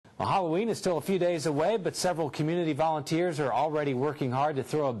Well, Halloween is still a few days away, but several community volunteers are already working hard to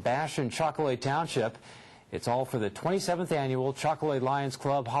throw a bash in Chocolay Township. It's all for the 27th annual Chocolay Lions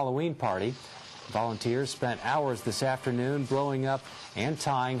Club Halloween party. Volunteers spent hours this afternoon blowing up and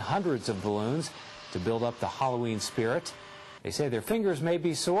tying hundreds of balloons to build up the Halloween spirit. They say their fingers may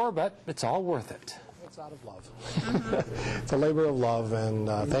be sore, but it's all worth it. It's out of love. It's a labor of love, and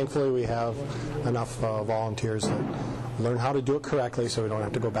thankfully we have enough volunteers that learn how to do it correctly so we don't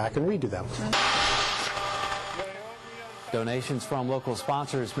have to go back and redo them. Donations from local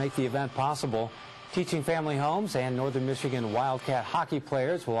sponsors make the event possible. Teaching Family Homes and Northern Michigan Wildcat hockey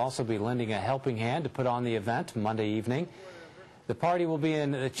players will also be lending a helping hand to put on the event Monday evening. The party will be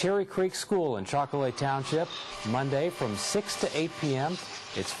in the Cherry Creek School in Chocolay Township Monday from 6 to 8 p.m.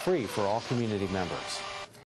 It's free for all community members.